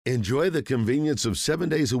Enjoy the convenience of 7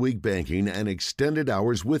 days a week banking and extended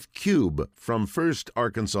hours with Cube from First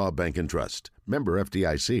Arkansas Bank and Trust. Member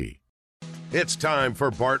FDIC. It's time for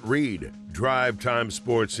Bart Reid, Drive Time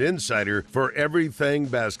Sports Insider for everything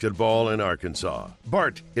basketball in Arkansas.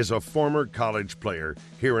 Bart is a former college player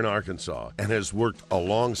here in Arkansas and has worked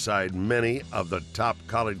alongside many of the top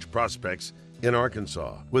college prospects in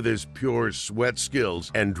Arkansas with his pure sweat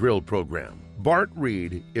skills and drill program. Bart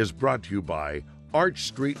Reid is brought to you by Arch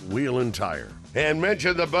Street Wheel and Tire. And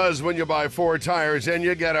mention the buzz when you buy 4 tires and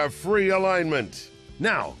you get a free alignment.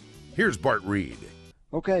 Now, here's Bart Reid.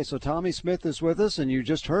 Okay, so Tommy Smith is with us, and you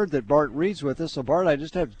just heard that Bart Reid's with us. So, Bart, I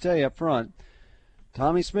just have to tell you up front,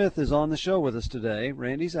 Tommy Smith is on the show with us today.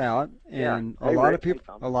 Randy's out, and a lot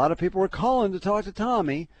of people were calling to talk to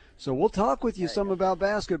Tommy. So we'll talk with you some about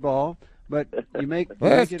basketball, but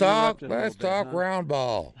let's talk round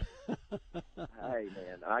ball. Hey,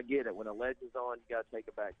 man, I get it. When a legend's on, you got to take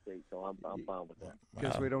a back seat, so I'm fine with that.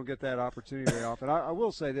 Because we don't get that opportunity very often. I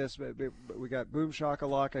will say this, but we got Boom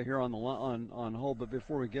Shakalaka here on hold, but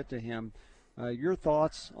before we get to him, your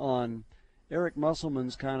thoughts on Eric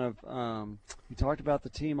Musselman's kind of he talked about the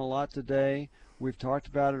team a lot today. We've talked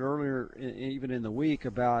about it earlier, even in the week,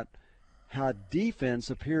 about how defense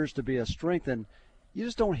appears to be a strength, and you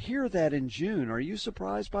just don't hear that in June. Are you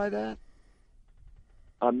surprised by that?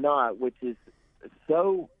 I'm not, this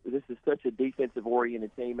is such a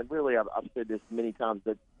defensive-oriented team, and really I've said this many times,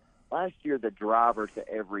 that last year the driver to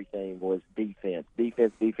everything was defense.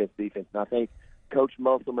 And I think Coach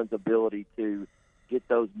Musselman's ability to get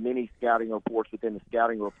those mini scouting reports within the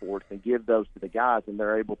scouting reports and give those to the guys, and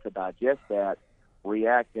they're able to digest that,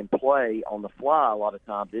 react, and play on the fly a lot of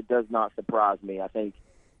times, it does not surprise me. I think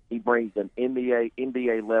he brings an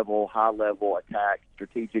NBA level, high level attack,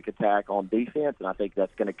 strategic attack on defense, and I think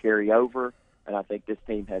that's going to carry over. And I think this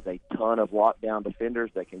team has a ton of lockdown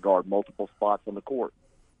defenders that can guard multiple spots on the court.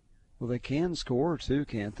 Well, they can score too,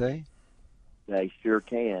 can't they? They sure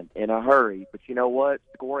can, in a hurry. But you know what?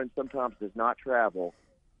 Scoring sometimes does not travel.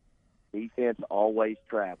 Defense always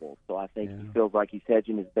travels. So I think he feels like he's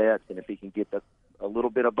hedging his bets, and if he can get a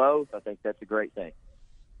little bit of both, I think that's a great thing.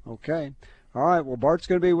 Okay. All right, well, Bart's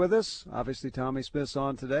going to be with us. Obviously, Tommy Smith's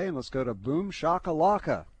on today, and let's go to Boom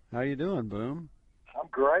Shakalaka. How you doing, Boom? I'm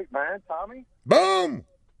great, man. Tommy? Boom!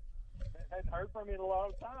 Hadn't heard from you in a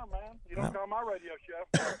long time, man. You don't call my radio show.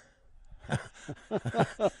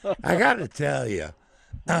 I got to tell you,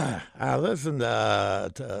 I listened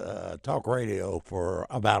to talk radio for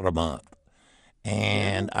about a month,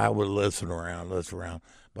 and I would listen around,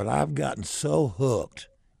 but I've gotten so hooked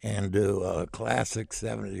into classic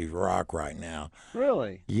 70s rock right now.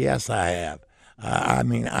 Really? Yes, I have. I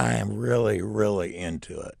mean, I am really, really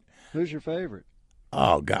into it. Who's your favorite?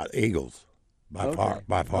 Oh, God, Eagles. By far.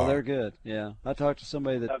 Well, they're good, yeah. I talked to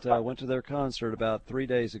somebody that went to their concert about 3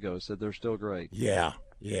 days ago, said they're still great. Yeah.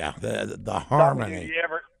 The harmony.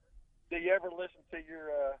 Do you ever listen to your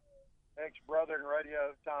ex-brother in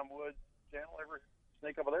radio, Tom Woods' channel? Ever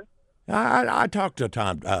sneak over there? I talk to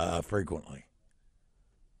Tom frequently.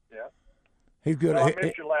 Yeah. He's good. Well, I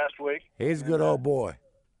missed you last week. He's a good old boy.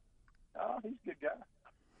 Oh, he's a good guy.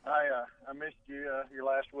 I missed you your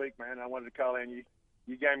last week, man. I wanted to call in.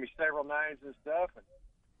 You gave me several names and stuff, and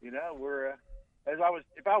you know we're if I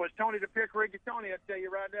was Tony to pick Rigatoni, I'd tell you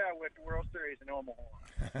right now I went to World Series in Omaha.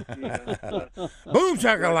 Boom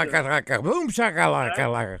shakalaka, boom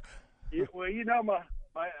shakalaka. Well, you know my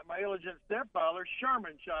illegitimate stepfather,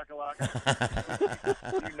 Sherman Shakalaka.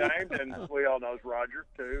 You named, and we all know Roger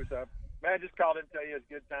too. So, man, I just called in to tell you it's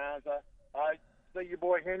good times. I see your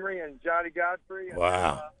boy Henry and Johnny Godfrey. And,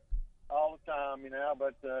 wow. All the time, you know,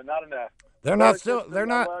 but not enough. They're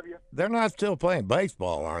not still playing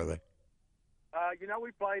baseball, are they? You know,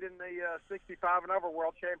 we played in the 65 and over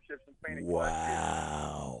World Championships in Phoenix.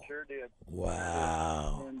 Wow. Sure did.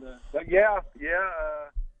 Wow. And, but yeah.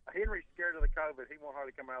 Henry's scared of the COVID. He won't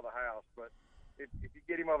hardly come out of the house. But if you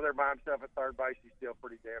get him over there by himself at third base, he's still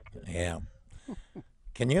pretty damn good. Yeah.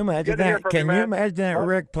 Can you imagine that? Can you imagine that,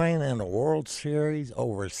 Rick, playing in a World Series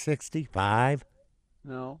over 65?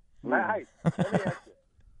 No. Now, hey, let me ask you.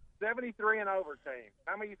 73 and over team.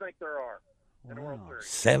 How many do you think there are in the World Series?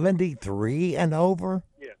 73 and over?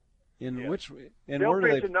 Yeah. Which? And still where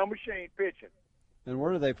pitching, do they? No machine pitching. And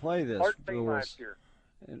where do they play this? 13 last year.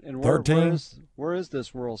 And 13? Where is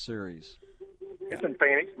this World Series? It's in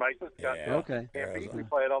Phoenix, Mesa. Yeah. Okay. We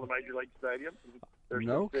play at all the major league stadiums. There's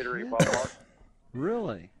no subsidiary kidding. ballpark.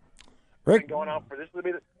 Really? Rick, been going on for this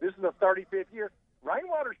is the 35th year.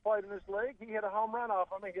 Rainwater's played in this league. He hit a home run off.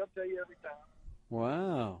 I mean, he'll tell you every time.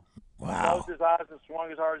 Wow. Wow. Closed his eyes and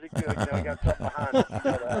swung as hard as he could. He got something behind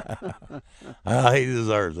him. He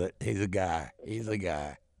deserves it. He's a guy. He's a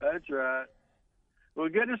guy. That's right. Well,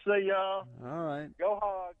 good to see y'all. All right. Go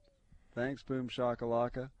Hogs. Thanks, Boom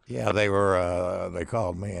Shakalaka. Yeah, they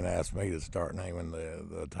called me and asked me to start naming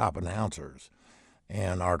the top announcers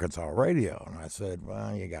in Arkansas radio. And I said,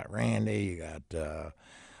 well, you got Randy, you got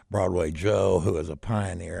Broadway Joe, who is a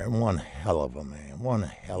pioneer and one hell of a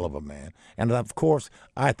man. And, of course,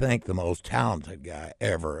 I think the most talented guy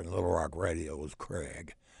ever in Little Rock radio was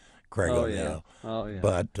Craig. Oh, O'Neill. yeah. Oh, yeah.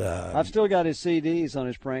 But I've still got his CDs on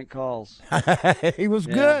his prank calls. he was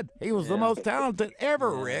good. He was the most talented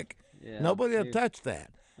ever, Rick. Yeah. Nobody will touch that.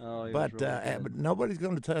 Oh, he But was really good. but nobody's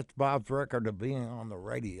going to touch Bob's record of being on the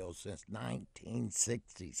radio since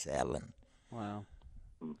 1967. Wow.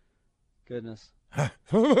 Goodness.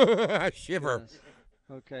 I shiver. Goodness.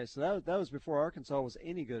 Okay, so that was before Arkansas was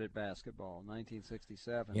any good at basketball,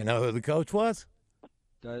 1967. You know who the coach was?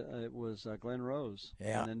 It was Glenn Rose.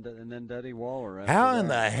 Yeah. And then Duddy Waller. After How in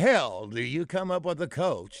that. the hell do you come up with a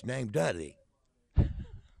coach named Duddy?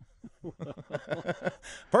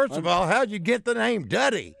 First of all, how'd you get the name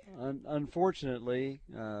Duddy? Unfortunately,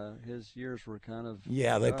 his years were kind of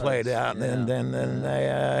They played out, and then they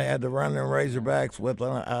had to run the Razorbacks with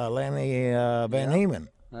Lanny Van Heeman.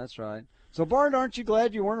 That's right. So, Bart, aren't you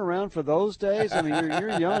glad you weren't around for those days? I mean,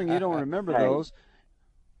 you're young, you don't remember those.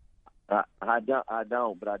 I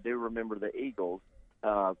don't, but I do remember the Eagles,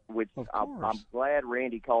 which Of I'm course. glad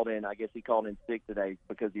Randy called in. I guess he called in sick today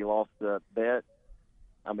because he lost the bet.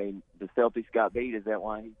 I mean, the Celtics got beat. Is that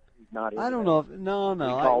why he's not in? I don't today? know if no.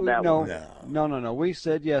 He called that no, one. no. We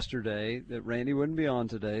said yesterday that Randy wouldn't be on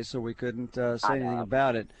today, so we couldn't say anything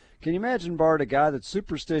about it. Can you imagine, Bart, a guy that's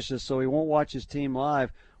superstitious, so he won't watch his team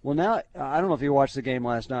live? Well, now I don't know if he watched the game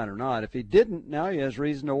last night or not. If he didn't, now he has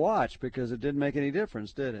reason to watch because it didn't make any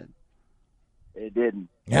difference, did it? It didn't.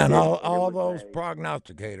 And It all was those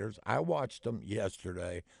prognosticators, I watched them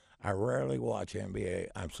yesterday. I rarely watch NBA,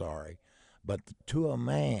 I'm sorry. But to a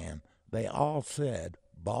man, they all said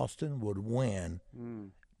Boston would win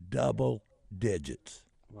double digits.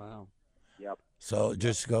 Wow. Yep. So it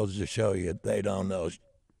just goes to show you they don't know.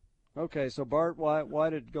 Okay, so Bart, why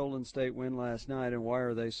did Golden State win last night, and why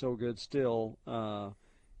are they so good still?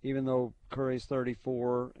 Even though Curry's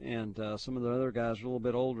 34 and some of the other guys are a little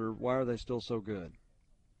bit older, why are they still so good?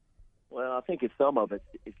 Well, I think it's some of it.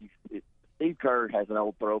 Steve Kerr has an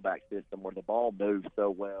old throwback system where the ball moves so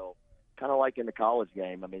well, kind of like in the college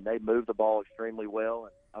game. I mean, they move the ball extremely well,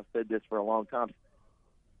 and I've said this for a long time.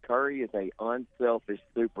 Curry is a unselfish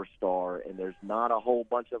superstar, and there's not a whole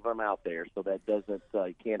bunch of them out there, so that doesn't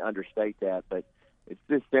you can't understate that. But it's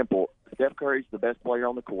just simple. Steph Curry's the best player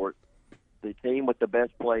on the court. The team with the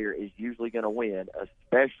best player is usually going to win,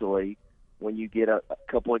 especially when you get a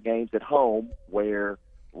couple of games at home where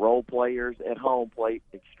role players at home play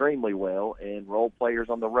extremely well and role players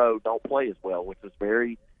on the road don't play as well, which was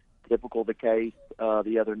very typical the case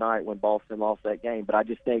the other night when Boston lost that game. But I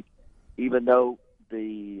just think even though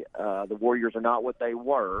the Warriors are not what they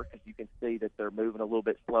were, as you can see that they're moving a little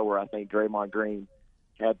bit slower, I think Draymond Green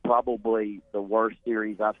had probably the worst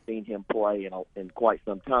series I've seen him play in quite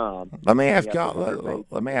some time. Let me ask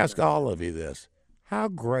all of you this: how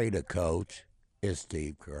great a coach is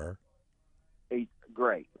Steve Kerr? He's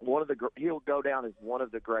great. He'll go down as one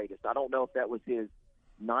of the greatest. I don't know if that was his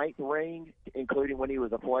 9th ring, including when he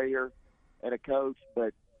was a player and a coach,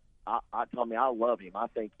 but I love him. I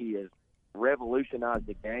think he has revolutionized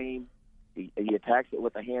the game. He attacks it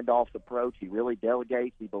with a handoff approach. He really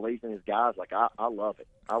delegates. He believes in his guys. I love it.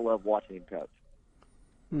 I love watching him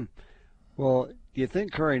coach. Well, you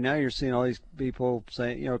think Curry, now you're seeing all these people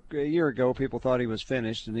saying, a year ago people thought he was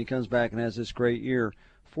finished, and he comes back and has this great year.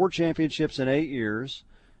 4 championships in 8 years.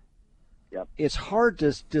 Yep. It's hard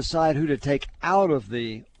to decide who to take out of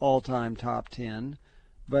the all-time top 10,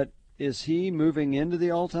 but is he moving into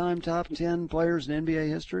the all-time top 10 players in NBA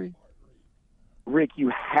history? Rick, you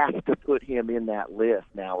have to put him in that list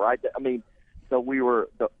now, right? I mean, so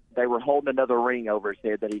they were holding another ring over his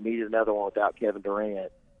head that he needed another one without Kevin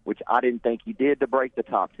Durant, which I didn't think he did to break the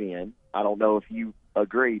top 10. I don't know if you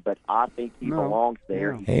agree, but I think he belongs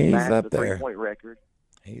there. Yeah. He's smashed up the there. 3-point record.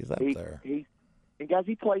 He's up there. And guys,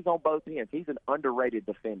 he plays on both ends. He's an underrated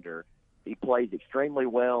defender. He plays extremely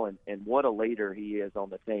well, and what a leader he is on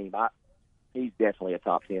the team. He's definitely a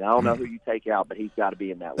top 10. I don't know who you take out, but he's got to be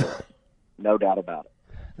in that list. No doubt about it.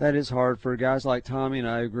 That is hard for guys like Tommy and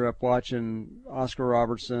I who grew up watching Oscar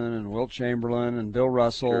Robertson and Wilt Chamberlain and Bill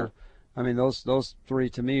Russell. Sure. I mean, those 3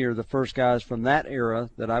 to me are the first guys from that era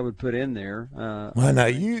that I would put in there. Well, now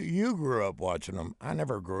you grew up watching them. I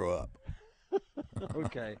never grew up.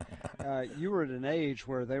 Okay. You were at an age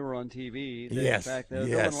where they were on TV. Yes, In fact, there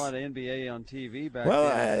yes. wasn't a lot of NBA on TV back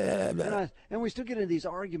Well, then. And we still get into these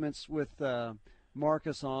arguments with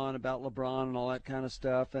Marcus on about LeBron and all that kind of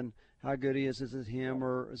stuff and how good he is. Is it him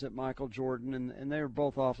or is it Michael Jordan? And they were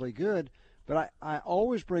both awfully good. But I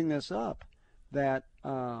always bring this up that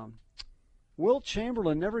Wilt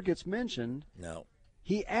Chamberlain never gets mentioned. No.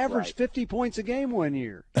 He averaged 50 points a game one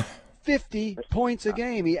year. 50 points a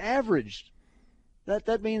game he averaged.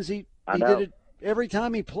 That means he did it every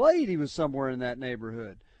time he played. He was somewhere in that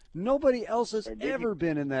neighborhood. Nobody else has ever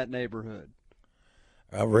been in that neighborhood.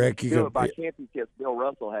 Rick, you could by championships. Bill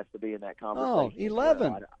Russell has to be in that conversation.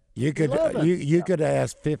 11. You could 11. you could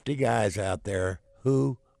ask 50 guys out there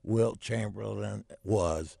who Wilt Chamberlain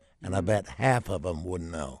was, and I bet half of them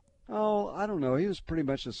wouldn't know. Oh, I don't know. He was pretty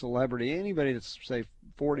much a celebrity. Anybody that's, say,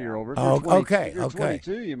 40 or over. If you're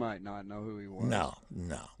 22, you might not know who he was. No.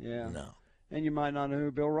 And you might not know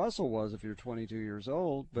who Bill Russell was if you're 22 years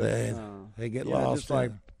old. But they get lost.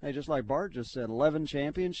 Just like Bart just said, 11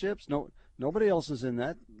 championships. Nobody else is in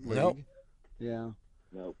that league. Nope. Yeah.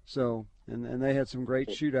 Nope. So, and they had some great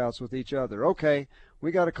shootouts with each other. Okay,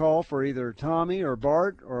 we got a call for either Tommy or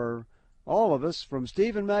Bart or all of us from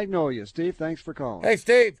Steve in Magnolia. Steve, thanks for calling. Hey,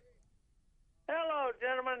 Steve. Hello,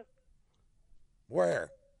 gentlemen. Where?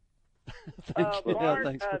 Bart,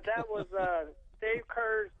 thanks for that was Steve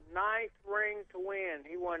Kerr's 9th ring to win.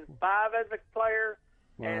 He won 5 as a player,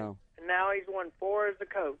 Wow. and now he's won 4 as a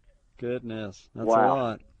coach. Goodness. That's Wow. a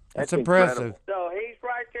lot. That's impressive. incredible. So he's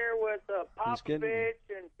right there with getting-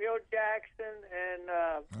 Popovich and Phil Jackson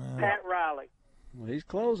and Pat Riley. Well, he's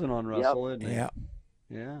closing on Russell, isn't he? Yeah.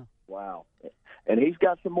 Yeah. Wow. And he's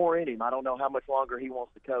got some more in him. I don't know how much longer he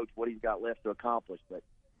wants to coach, what he's got left to accomplish, but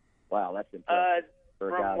wow, that's impressive. For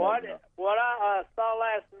a guy From what that, I saw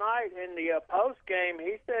last night in the post game,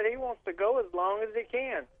 he said he wants to go as long as he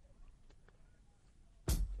can.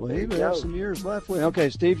 Well, he would have some years left. Okay,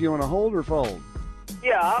 Steve, you want to hold or fold?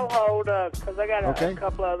 Yeah, I'll hold because I got Okay. a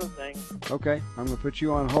couple other things. Okay, I'm going to put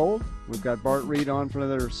you on hold. We've got Bart Reid on for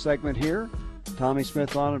another segment here. Tommy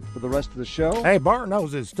Smith on for the rest of the show. Hey, Bart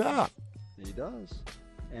knows his stuff. He does.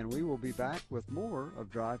 And we will be back with more of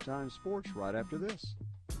Drive Time Sports right after this.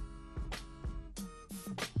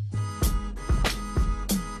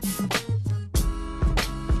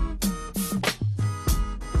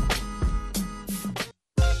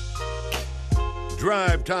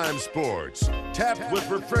 Drive Time Sports. Tapped with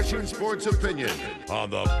refreshing sports opinion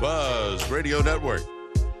on the Buzz Radio Network.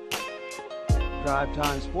 Drive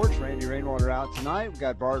Time Sports. Randy Rainwater out tonight. We've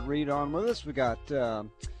got Bart Reid on with us. We got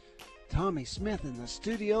Tommy Smith in the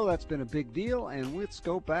studio. That's been a big deal. And let's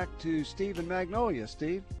go back to Steve in Magnolia.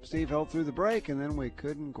 Steve held through the break, and then we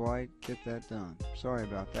couldn't quite get that done. Sorry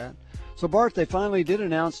about that. So, Bart, they finally did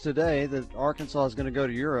announce today that Arkansas is going to go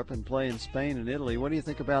to Europe and play in Spain and Italy. What do you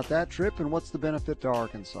think about that trip, and what's the benefit to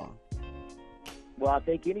Arkansas? well, I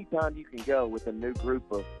think anytime you can go with a new group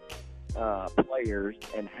of players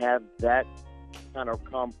and have that kind of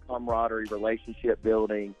camaraderie, relationship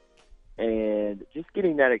building, and just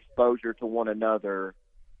getting that exposure to one another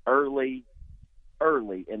early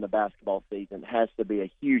in the basketball season has to be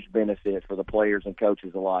a huge benefit for the players and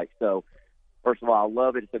coaches alike. So, first of all, I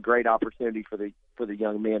love it. It's a great opportunity for the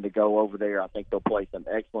young men to go over there. I think they'll play some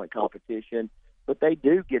excellent competition, but they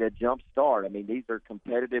do get a jump start. I mean, these are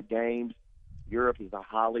competitive games. Europe is a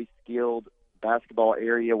highly skilled basketball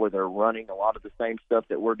area where they're running a lot of the same stuff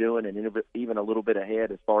that we're doing and even a little bit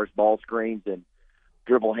ahead as far as ball screens and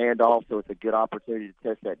dribble handoffs. So it's a good opportunity to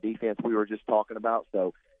test that defense we were just talking about.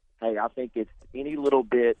 So, hey, I think it's any little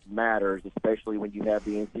bit matters, especially when you have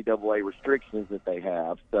the NCAA restrictions that they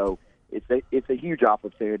have. So it's a huge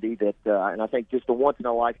opportunity that, and I think just a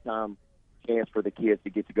once-in-a-lifetime chance for the kids to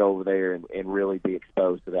get to go over there and really be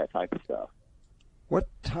exposed to that type of stuff. What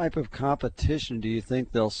type of competition do you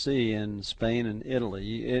think they'll see in Spain and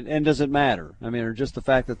Italy? And does it matter? I mean, or just the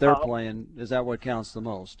fact that they're playing, is that what counts the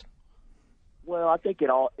most? Well, I think it's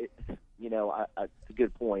a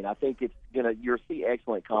good point. I think you'll see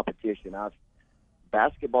excellent competition.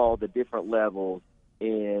 Basketball, the different levels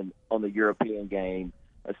on the European game,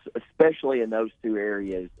 especially in those two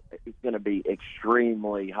areas, it's going to be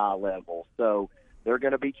extremely high level. So they're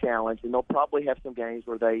going to be challenged, and they'll probably have some games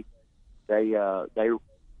where they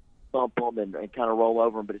thump them and kind of roll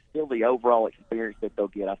over them, but it's still the overall experience that they'll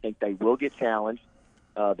get. I think they will get challenged.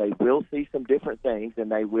 They will see some different things, and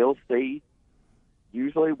they will see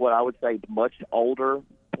usually what I would say much older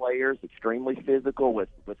players, extremely physical with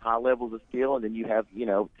high levels of skill, and then you have,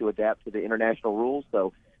 to adapt to the international rules.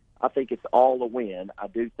 So I think it's all a win. I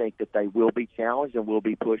do think that they will be challenged and will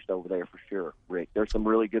be pushed over there for sure, Rick. There's some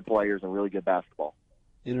really good players and really good basketball.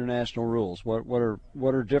 International rules. What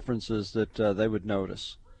are differences that they would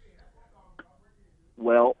notice?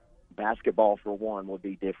 Well, basketball for one would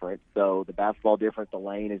be different. So the basketball different, the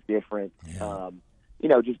lane is different. Yeah.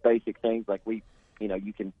 Just basic things like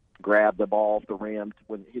you can grab the ball off the rim.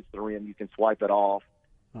 When it hits the rim, you can swipe it off.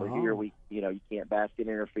 So here you can't basket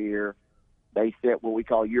interfere. They set what we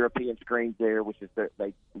call European screens there, which is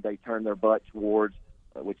they turn their butt towards,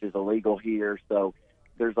 which is illegal here. So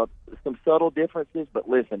there's some subtle differences. But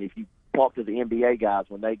listen, if you talk to the NBA guys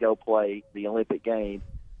when they go play the Olympic Games,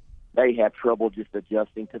 they have trouble just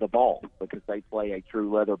adjusting to the ball because they play a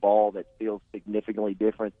true leather ball that feels significantly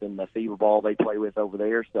different than the FIBA ball they play with over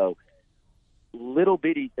there. So little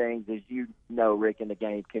bitty things, as you know, Rick, in the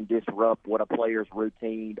game can disrupt what a player's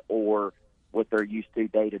routine or what they're used to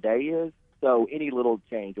day to day is. So any little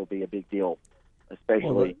change will be a big deal,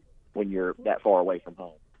 especially when you're that far away from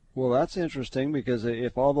home. Well, that's interesting because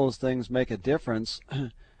if all those things make a difference,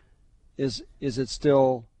 is it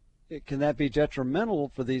still – can that be detrimental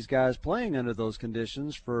for these guys playing under those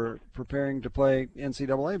conditions for preparing to play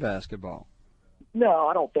NCAA basketball? No,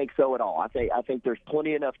 I don't think so at all. I think there's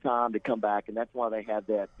plenty enough time to come back, and that's why they have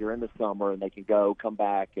that during the summer, and they can come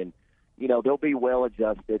back, and they'll be well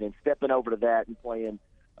adjusted. And stepping over to that and playing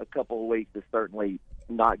a couple of weeks is certainly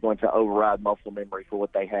not going to override muscle memory for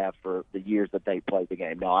what they have for the years that they played the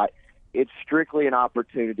game. No, it's strictly an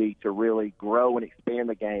opportunity to really grow and expand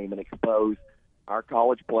the game and expose our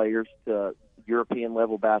college players to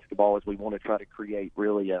European-level basketball as we want to try to create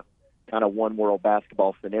really a kind of one-world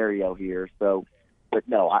basketball scenario here. So, but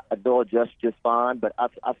no, they'll adjust just fine. But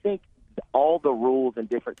I think all the rules and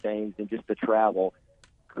different things and just the travel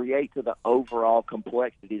create to the overall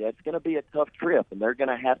complexity. That's going to be a tough trip, and they're going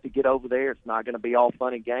to have to get over there. It's not going to be all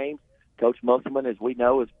fun and games. Coach Musselman, as we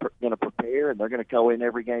know, is going to prepare, and they're going to go in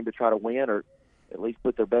every game to try to win or at least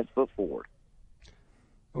put their best foot forward.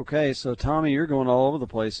 Okay, so Tommy, you're going all over the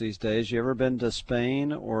place these days. You ever been to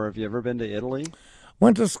Spain or have you ever been to Italy?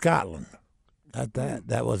 Went to Scotland.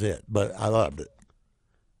 That was it, but I loved it.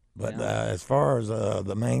 But as far as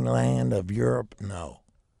the mainland of Europe, no.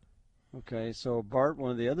 Okay, so Bart,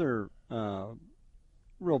 one of the other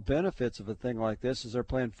real benefits of a thing like this is they're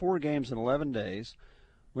playing 4 games in 11 days.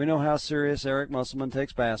 We know how serious Eric Musselman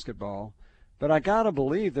takes basketball, but I got to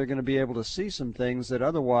believe they're going to be able to see some things that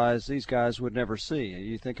otherwise these guys would never see.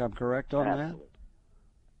 You think I'm correct on that?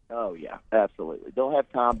 Oh, yeah, absolutely. They'll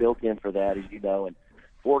have time built in for that, as you know, and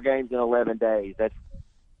 4 games in 11 days, that's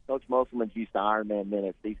Coach Musselman's used to Ironman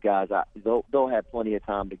minutes. These guys, they'll have plenty of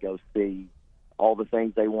time to go see all the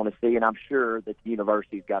things they want to see, and I'm sure that the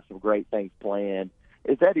university's got some great things planned.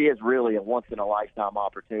 That is really a once-in-a-lifetime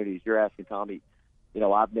opportunity. As you're asking, Tommy,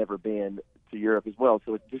 I've never been to Europe as well,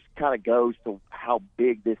 so it just kind of goes to how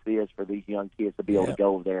big this is for these young kids to be able to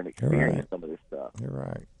go over there and experience some of this stuff. You're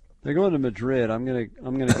right. They're going to Madrid. I'm gonna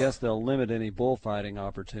guess they'll limit any bullfighting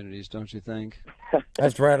opportunities, don't you think?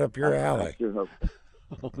 That's right up your alley. I sure hope so.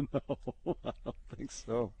 Oh no, I don't think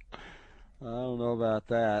so. I don't know about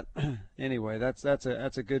that. Anyway, that's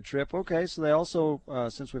a good trip. Okay, so they also,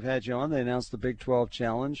 since we've had you on, they announced the Big 12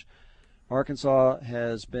 Challenge. Arkansas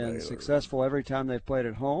has been successful every time they've played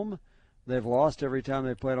at home. They've lost every time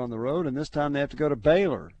they've played on the road, and this time they have to go to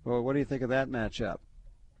Baylor. Well, what do you think of that matchup?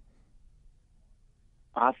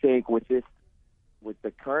 I think with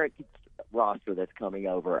the current roster that's coming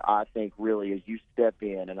over, I think really as you step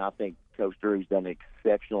in, and I think Coach Drew's done an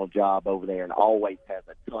exceptional job over there and always has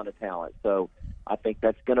a ton of talent. So I think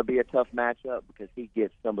that's going to be a tough matchup because he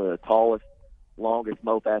gets some of the tallest, longest,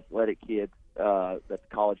 most athletic kids that the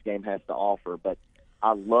college game has to offer. But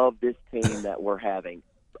I love this team that we're having.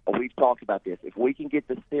 We've talked about this. If we can get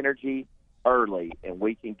the synergy early and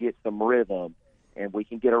we can get some rhythm and we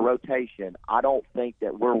can get a rotation, I don't think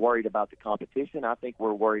that we're worried about the competition. I think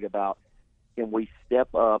we're worried about can we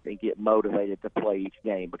step up and get motivated to play each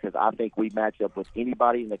game, because I think we match up with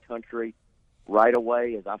anybody in the country right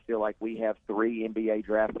away, as I feel like we have 3 NBA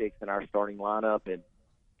draft picks in our starting lineup and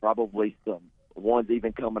probably some ones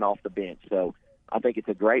even coming off the bench. So I think it's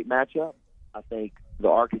a great matchup. I think the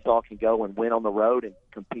Arkansas can go and win on the road and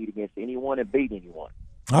compete against anyone and beat anyone.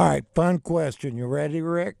 All right, fun question. You ready,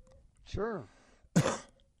 Rick? Sure.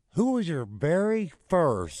 Who was your very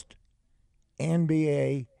first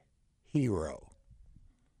NBA hero?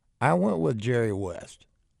 I went with Jerry West.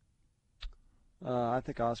 I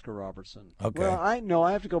think Oscar Robertson. Okay. Well,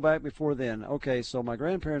 I have to go back before then. Okay, so my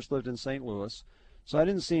grandparents lived in St. Louis, so I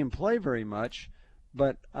didn't see him play very much,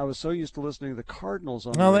 But I was so used to listening to the Cardinals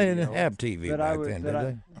on No, the they radio didn't have TV that back I would, then, that did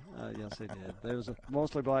I, they? yes, they did. It was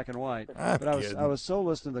mostly black and white. I'm But I kidding. was so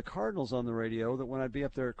listening to the Cardinals on the radio that when I'd be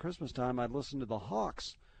up there at Christmas time, I'd listen to the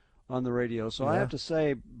Hawks on the radio. So I Yeah. have to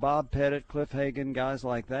say, Bob Pettit, Cliff Hagan, guys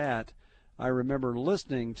like that, I remember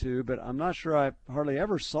listening to, but I'm not sure I hardly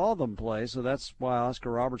ever saw them play. So that's why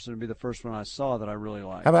Oscar Robertson would be the first one I saw that I really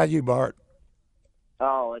liked. How about you, Bart?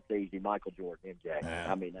 Oh, it's easy. Michael Jordan, MJ. Yeah.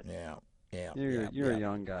 I mean, that's, Yeah. You're a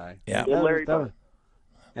young guy. Yeah. And Larry Bird.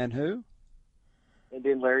 And who? And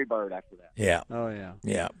then Larry Bird after that. Yeah. Oh,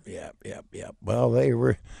 yeah. Yeah. Well, they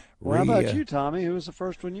were. Well, how about you, Tommy? Who was the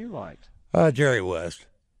first one you liked? Jerry West.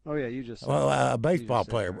 Oh, yeah, you just said Well, that. a baseball You just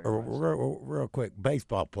said player. Jerry West. Real quick,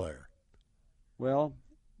 baseball player. Well,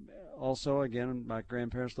 also, again, my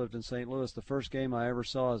grandparents lived in St. Louis. The first game I ever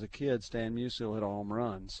saw as a kid, Stan Musial hit a home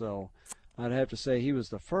run. So I'd have to say he was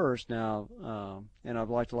the first. Now, and I've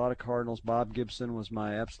liked a lot of Cardinals. Bob Gibson was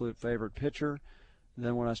my absolute favorite pitcher. And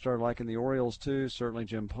then when I started liking the Orioles, too, certainly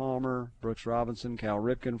Jim Palmer, Brooks Robinson, Cal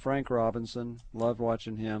Ripken, Frank Robinson. Loved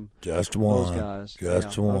watching him. Just one. Those guys.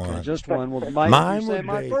 Just Yeah, one. Okay, just one. Well, Mine you say would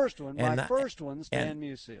my be- first one. and My I- first one, Stan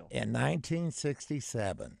Musial. In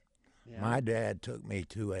 1967, Yeah. my dad took me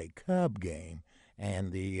to a Cub game,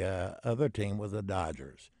 and the other team was the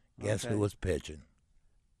Dodgers. Guess Okay. who was pitching?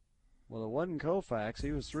 Well, it wasn't Koufax.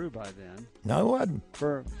 He was through by then. No, it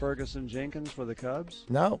wasn't. Ferguson Jenkins for the Cubs.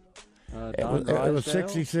 No. Don It was Drysdale?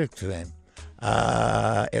 66 then.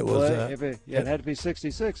 It was. Well, it had to be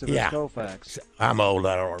 66 if yeah. it's Koufax. I'm old.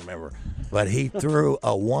 I don't remember. But he threw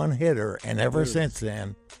a one-hitter, and ever since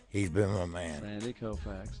then, he's been my man. Sandy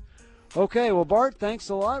Koufax. Okay, well, Bart, thanks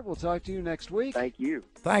a lot. We'll talk to you next week. Thank you.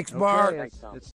 Thanks, Bart. Okay, Thanks, Tom. it's